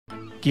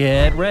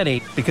Get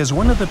ready, because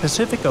one of the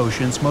Pacific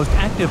Ocean's most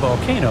active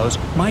volcanoes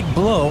might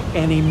blow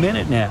any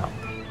minute now.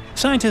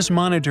 Scientists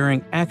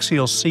monitoring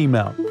Axial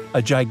Seamount,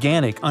 a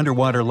gigantic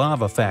underwater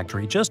lava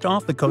factory just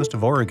off the coast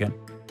of Oregon,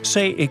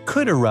 say it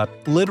could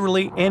erupt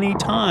literally any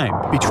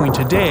time between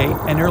today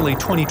and early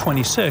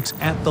 2026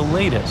 at the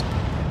latest.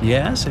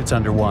 Yes, it's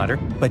underwater,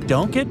 but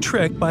don't get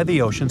tricked by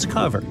the ocean's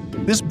cover.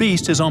 This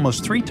beast is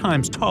almost 3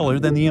 times taller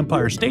than the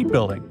Empire State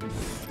Building.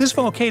 This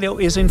volcano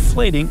is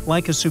inflating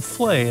like a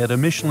souffle at a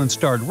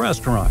Michelin-starred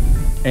restaurant,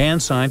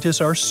 and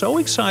scientists are so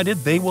excited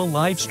they will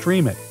live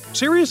stream it.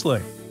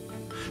 Seriously!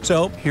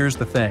 So here's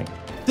the thing.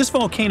 This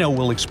volcano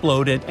will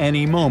explode at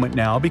any moment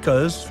now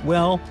because,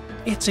 well,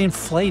 it's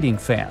inflating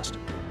fast.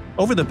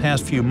 Over the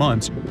past few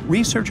months,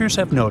 researchers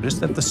have noticed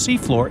that the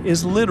seafloor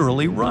is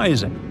literally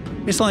rising.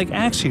 It's like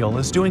Axial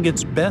is doing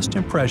its best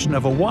impression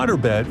of a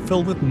waterbed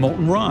filled with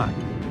molten rock.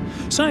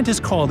 Scientists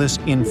call this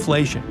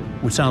inflation,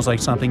 which sounds like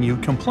something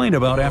you'd complain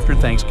about after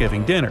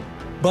Thanksgiving dinner.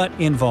 But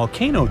in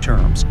volcano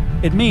terms,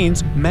 it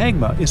means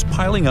magma is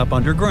piling up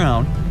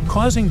underground,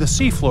 causing the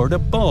seafloor to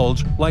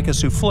bulge like a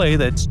souffle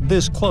that's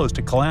this close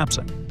to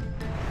collapsing.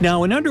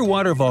 Now, an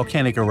underwater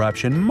volcanic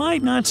eruption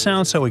might not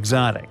sound so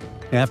exotic.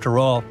 After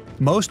all,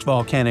 most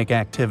volcanic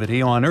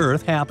activity on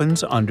Earth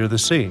happens under the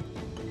sea.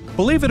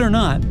 Believe it or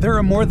not, there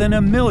are more than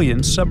 1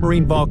 million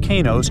submarine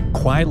volcanoes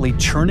quietly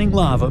churning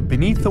lava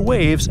beneath the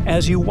waves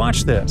as you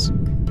watch this.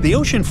 The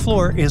ocean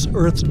floor is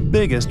Earth's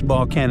biggest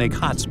volcanic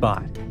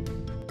hotspot.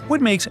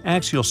 What makes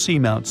Axial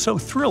Seamount so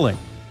thrilling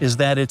is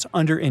that it's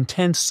under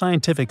intense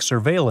scientific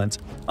surveillance,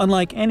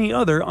 unlike any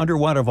other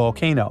underwater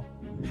volcano.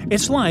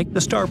 It's like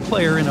the star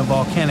player in a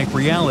volcanic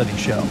reality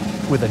show,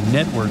 with a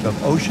network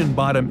of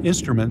ocean-bottom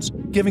instruments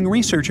giving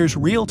researchers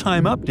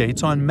real-time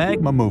updates on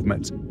magma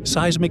movements,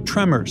 seismic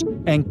tremors,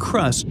 and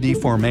crust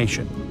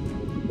deformation.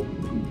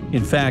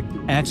 In fact,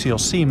 Axial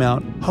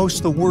Seamount hosts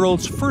the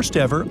world's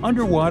first-ever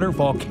underwater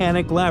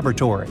volcanic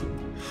laboratory.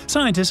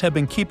 Scientists have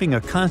been keeping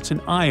a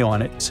constant eye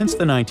on it since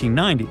the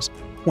 1990s,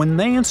 when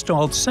they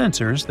installed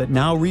sensors that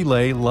now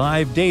relay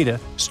live data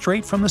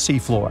straight from the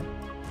seafloor.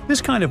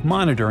 This kind of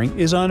monitoring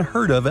is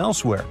unheard of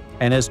elsewhere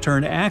and has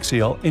turned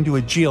Axial into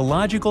a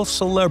geological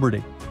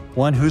celebrity,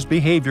 one whose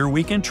behavior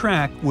we can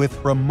track with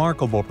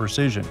remarkable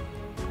precision.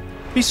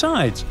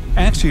 Besides,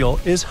 Axial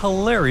is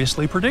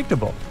hilariously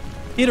predictable.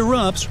 It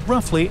erupts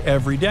roughly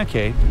every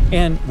decade,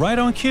 and right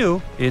on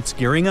cue, it's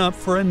gearing up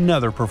for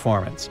another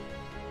performance.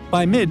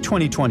 By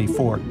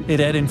mid-2024, it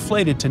had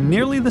inflated to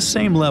nearly the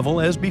same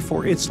level as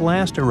before its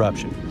last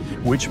eruption,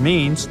 which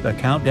means the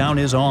countdown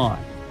is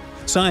on.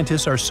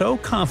 Scientists are so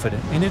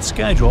confident in its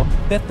schedule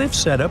that they've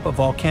set up a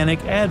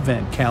volcanic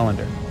advent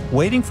calendar,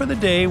 waiting for the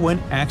day when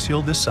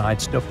Axial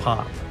decides to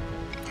pop.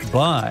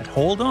 But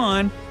hold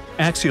on,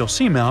 Axial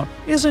Seamount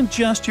isn't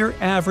just your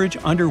average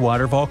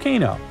underwater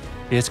volcano.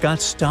 It's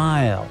got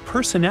style,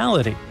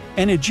 personality,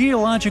 and a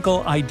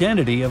geological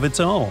identity of its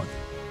own.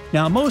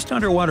 Now, most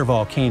underwater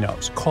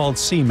volcanoes, called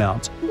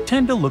seamounts,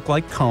 tend to look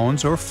like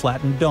cones or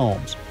flattened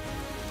domes.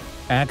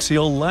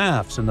 Axial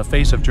laughs in the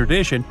face of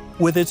tradition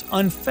with its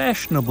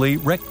unfashionably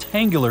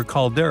rectangular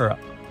caldera,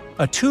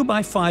 a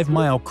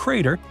 2-by-5-mile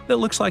crater that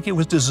looks like it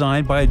was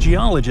designed by a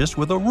geologist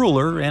with a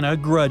ruler and a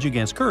grudge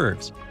against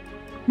curves.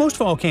 Most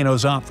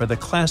volcanoes opt for the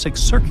classic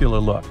circular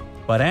look,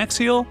 but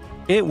Axial,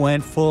 it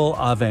went full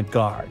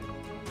avant-garde.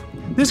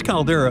 This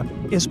caldera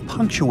is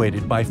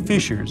punctuated by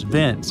fissures,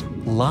 vents,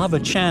 lava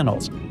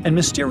channels, and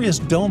mysterious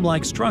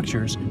dome-like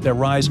structures that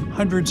rise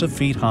hundreds of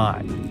feet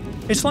high.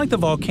 It's like the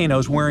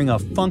volcano's wearing a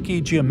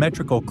funky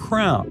geometrical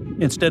crown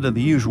instead of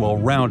the usual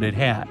rounded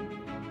hat.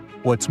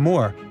 What's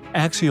more,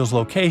 Axial's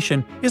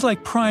location is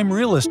like prime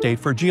real estate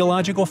for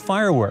geological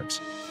fireworks.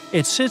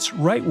 It sits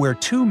right where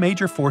 2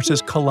 major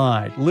forces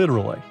collide,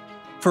 literally.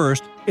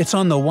 First, it's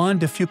on the Juan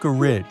de Fuca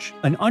Ridge,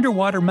 an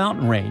underwater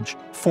mountain range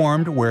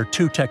formed where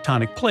 2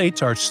 tectonic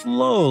plates are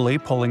slowly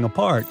pulling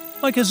apart,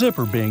 like a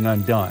zipper being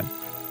undone.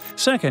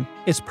 Second,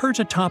 it's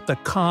perched atop the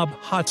Cobb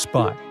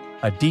Hotspot,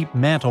 a deep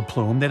mantle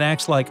plume that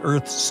acts like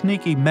Earth's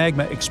sneaky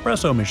magma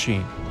espresso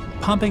machine,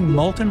 pumping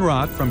molten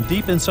rock from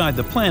deep inside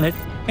the planet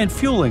and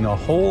fueling a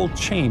whole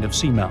chain of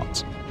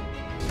seamounts.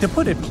 To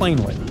put it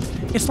plainly,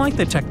 it's like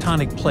the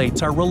tectonic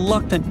plates are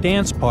reluctant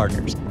dance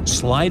partners,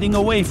 sliding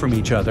away from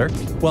each other,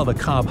 while the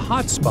Cobb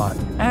Hotspot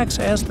acts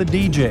as the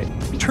DJ,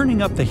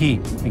 turning up the heat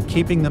and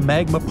keeping the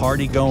magma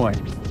party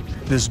going.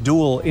 This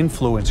dual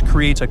influence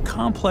creates a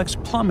complex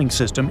plumbing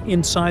system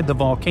inside the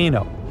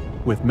volcano,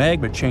 with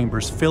magma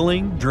chambers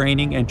filling,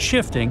 draining, and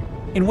shifting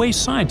in ways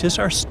scientists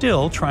are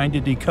still trying to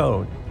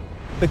decode.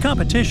 The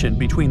competition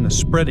between the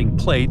spreading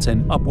plates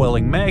and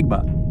upwelling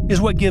magma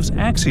is what gives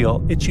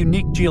Axial its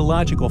unique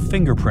geological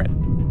fingerprint,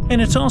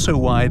 and it's also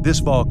why this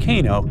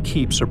volcano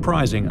keeps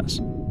surprising us.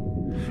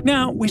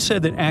 Now, we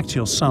said that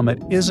Axial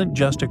Summit isn't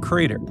just a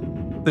crater.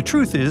 The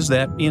truth is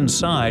that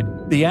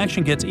inside, the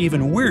action gets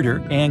even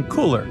weirder and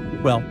cooler,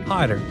 well,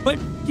 hotter, but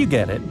you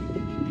get it.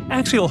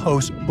 Axial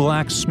hosts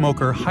black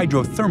smoker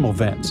hydrothermal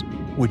vents,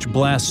 which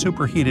blast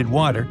superheated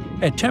water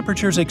at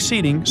temperatures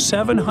exceeding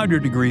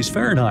 700 degrees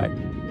Fahrenheit.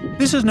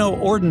 This is no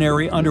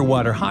ordinary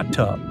underwater hot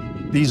tub.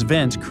 These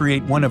vents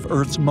create one of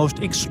Earth's most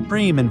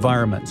extreme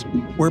environments,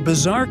 where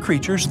bizarre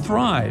creatures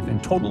thrive in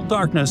total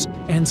darkness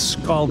and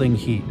scalding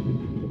heat.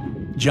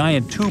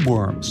 Giant tube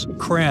worms,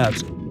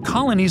 crabs,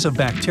 colonies of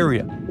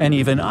bacteria, and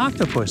even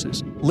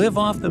octopuses live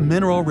off the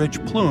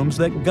mineral-rich plumes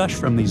that gush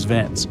from these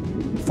vents,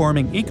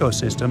 forming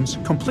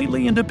ecosystems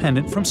completely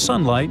independent from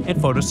sunlight and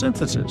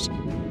photosynthesis.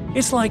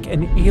 It's like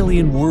an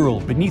alien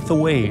world beneath the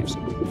waves,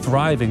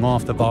 thriving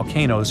off the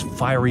volcano's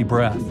fiery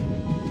breath.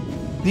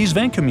 These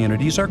vent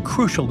communities are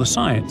crucial to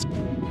science,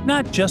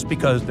 not just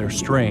because they're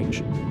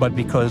strange, but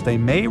because they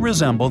may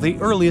resemble the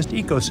earliest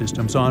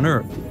ecosystems on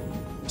Earth.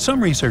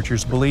 Some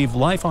researchers believe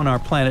life on our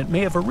planet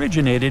may have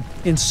originated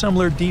in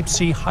similar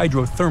deep-sea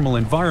hydrothermal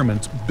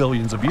environments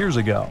billions of years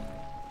ago.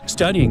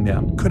 Studying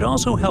them could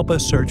also help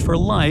us search for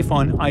life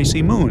on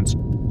icy moons,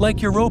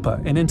 like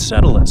Europa and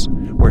Enceladus,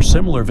 where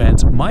similar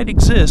vents might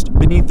exist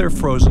beneath their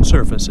frozen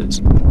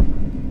surfaces.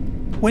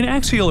 When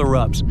axial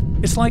erupts,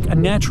 it's like a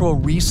natural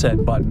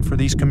reset button for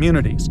these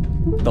communities.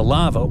 The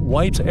lava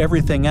wipes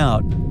everything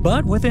out,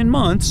 but within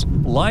months,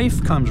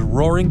 life comes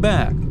roaring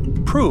back.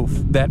 Proof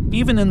that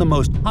even in the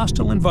most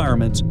hostile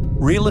environments,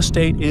 real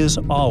estate is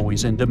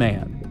always in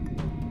demand.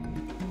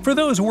 For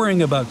those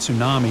worrying about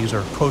tsunamis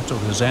or coastal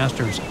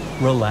disasters,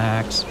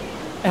 relax.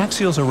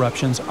 Axial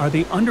eruptions are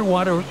the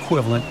underwater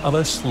equivalent of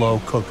a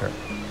slow cooker.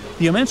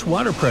 The immense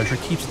water pressure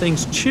keeps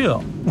things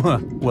chill,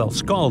 well,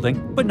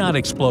 scalding, but not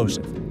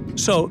explosive.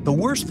 So the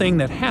worst thing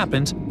that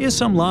happens is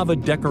some lava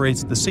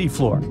decorates the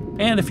seafloor,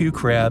 and a few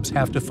crabs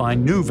have to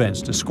find new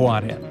vents to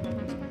squat in.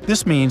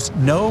 This means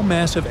no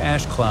massive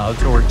ash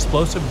clouds or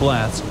explosive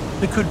blasts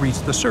that could reach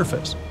the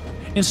surface.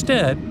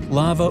 Instead,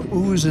 lava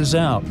oozes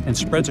out and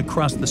spreads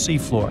across the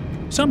seafloor,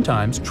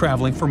 sometimes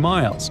traveling for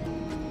miles.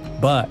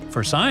 But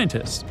for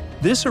scientists,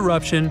 this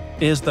eruption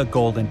is the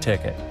golden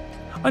ticket.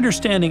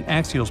 Understanding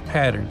axial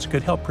patterns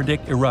could help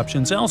predict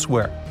eruptions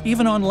elsewhere,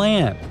 even on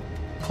land.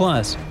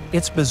 Plus,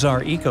 its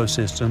bizarre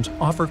ecosystems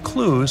offer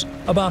clues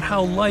about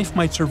how life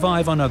might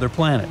survive on other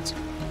planets.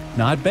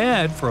 Not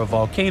bad for a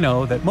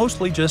volcano that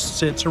mostly just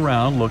sits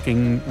around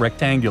looking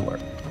rectangular.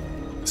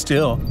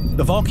 Still,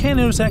 the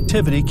volcano's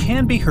activity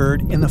can be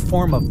heard in the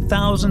form of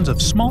thousands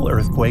of small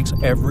earthquakes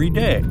every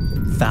day.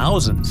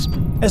 Thousands!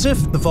 As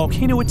if the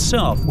volcano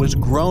itself was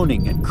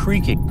groaning and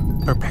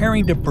creaking,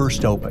 preparing to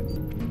burst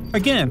open.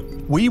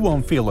 Again, we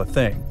won't feel a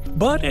thing,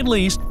 but at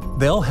least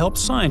they'll help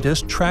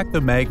scientists track the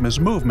magma's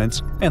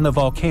movements and the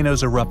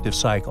volcano's eruptive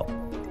cycle.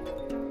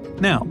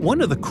 Now,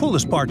 one of the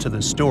coolest parts of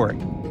this story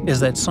is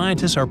that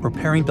scientists are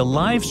preparing to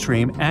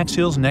live-stream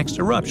Axial's next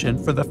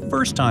eruption for the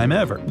first time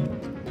ever.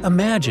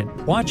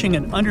 Imagine watching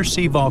an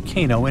undersea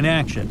volcano in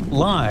action,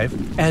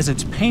 live, as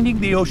it's painting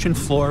the ocean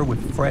floor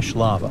with fresh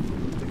lava.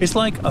 It's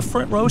like a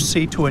front-row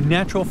seat to a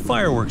natural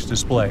fireworks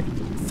display,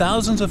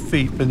 thousands of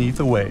feet beneath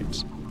the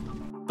waves.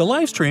 The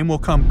livestream will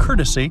come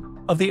courtesy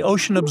of the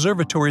Ocean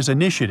Observatory's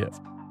initiative,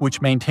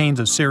 which maintains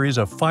a series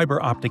of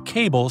fiber optic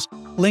cables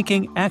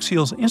linking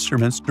Axial's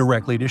instruments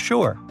directly to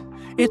shore.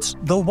 It's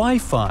the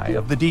Wi-Fi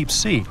of the deep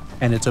sea,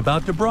 and it's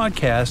about to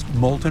broadcast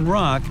molten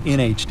rock in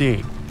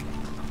HD.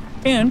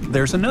 And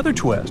there's another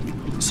twist.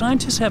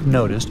 Scientists have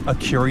noticed a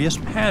curious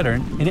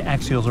pattern in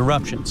Axial's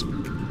eruptions.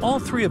 All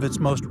three of its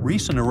most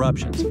recent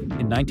eruptions,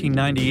 in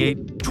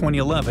 1998,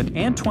 2011,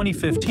 and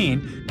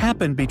 2015,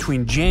 happened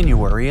between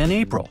January and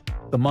April,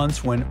 the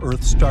months when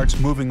Earth starts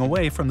moving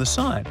away from the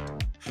Sun.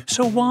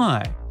 So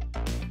why?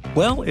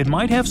 Well, it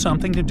might have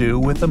something to do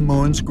with the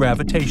Moon's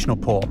gravitational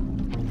pull.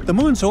 The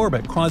Moon's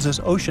orbit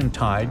causes ocean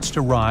tides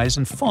to rise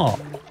and fall,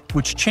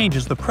 which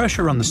changes the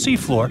pressure on the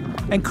seafloor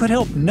and could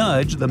help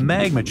nudge the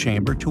magma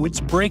chamber to its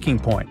breaking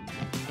point.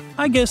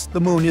 I guess the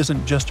Moon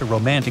isn't just a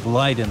romantic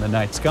light in the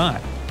night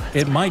sky.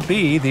 It might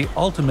be the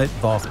ultimate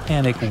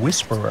volcanic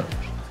whisperer.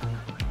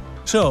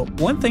 So,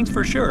 one thing's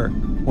for sure,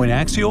 when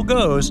Axial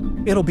goes,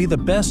 it'll be the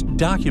best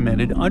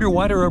documented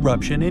underwater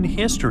eruption in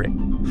history.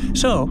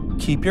 So,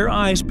 keep your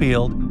eyes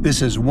peeled.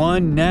 This is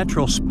one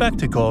natural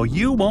spectacle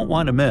you won't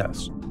want to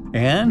miss.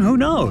 And who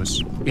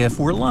knows, if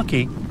we're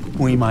lucky,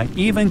 we might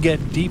even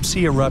get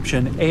deep-sea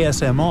eruption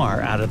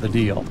ASMR out of the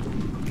deal.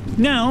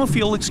 Now, if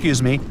you'll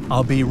excuse me,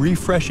 I'll be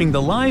refreshing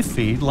the live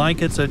feed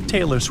like it's a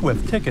Taylor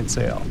Swift ticket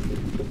sale.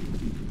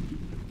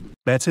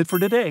 That's it for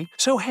today.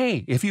 So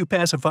hey, if you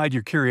pacified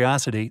your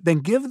curiosity, then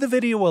give the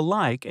video a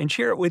like and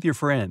share it with your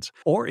friends.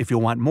 Or if you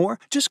want more,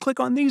 just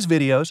click on these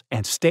videos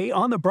and stay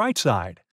on the bright side.